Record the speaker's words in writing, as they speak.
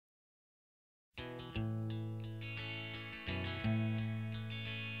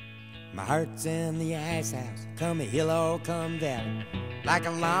My heart's in the ice house, come hill or come valley. Like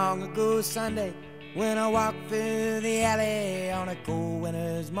a long ago Sunday when I walked through the alley on a cold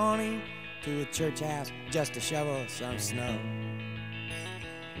winter's morning to a church house just to shovel some snow.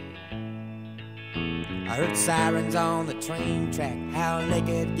 I heard sirens on the train track, how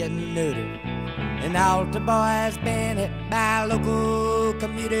naked getting neutered. An altar boy's been hit by a local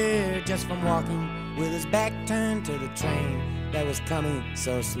commuter just from walking with his back turned to the train that was coming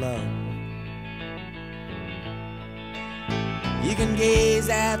so slow. You can gaze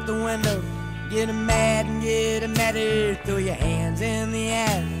out the window, get mad and get madder, throw your hands in the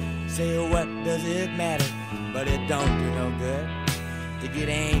air, say what does it matter? But it don't do no good to get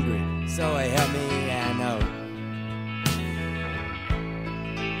angry, so help me I know.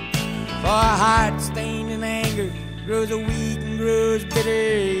 For a heart stained in anger grows weak and grows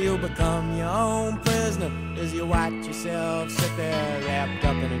bitter, you'll become your own prisoner as you watch yourself sit there wrapped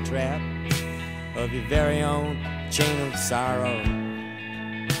up in a trap of your very own chain of sorrow.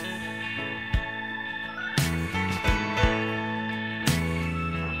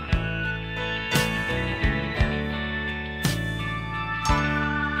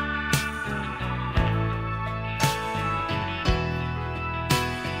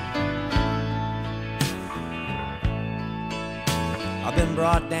 I've been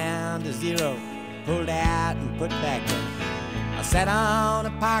brought down to zero, pulled out and put back in. I sat on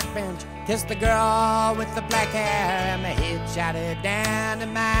a park bench, kissed the girl with the black hair, and my head shouted down to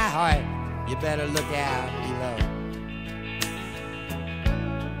my heart, you better look out below.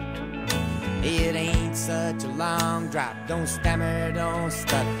 It ain't such a long drop, don't stammer, don't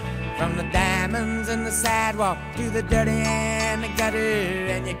stutter, from the diamonds in the sidewalk to the dirty and the gutter,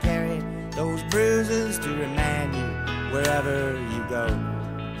 and you carry those bruises to remind you wherever you go.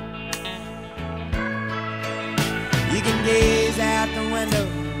 You can gaze out the window,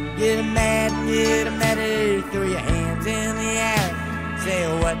 get mad and get madder, throw your hands in the air, say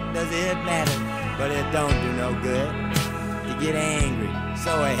what does it matter? But it don't do no good to get angry,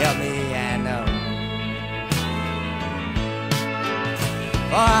 so help me I know.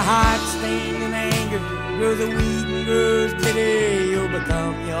 For a heart stained in anger grows weak and grows bitter, you'll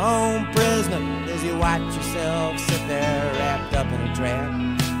become your own prisoner as you watch yourself sit there wrapped up in a trap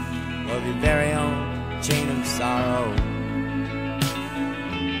of your very own chain of sorrow.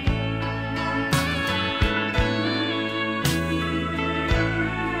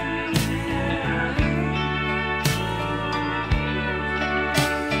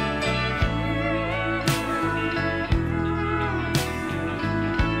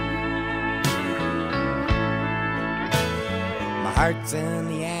 My heart's in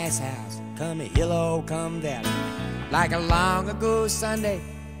the ice house, come hill or come valley. Like a long ago Sunday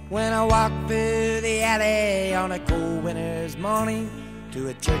when I walked through the alley on a cold winter's morning to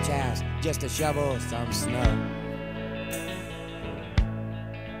a church house just to shovel some snow.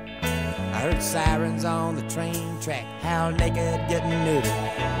 I heard sirens on the train track, how naked getting neutered.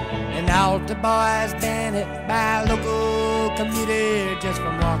 An altar boy's been hit by a local commuter just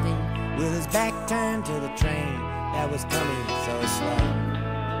from walking with his back turned to the train that was coming so slow.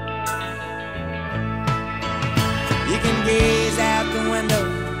 You can gaze out the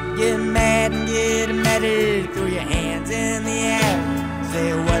window, get mad and get madder, throw your hands in the air,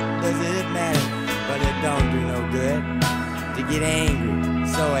 say what does it matter? But it don't do no good to get angry,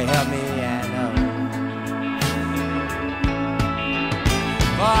 so help me I know.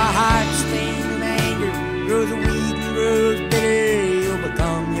 For a heart stained in anger grows weak and grows bitter, you'll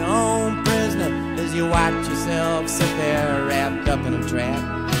become your own prisoner as you watch yourself sit there wrapped up in a trap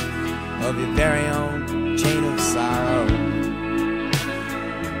of your very own chain of sorrow.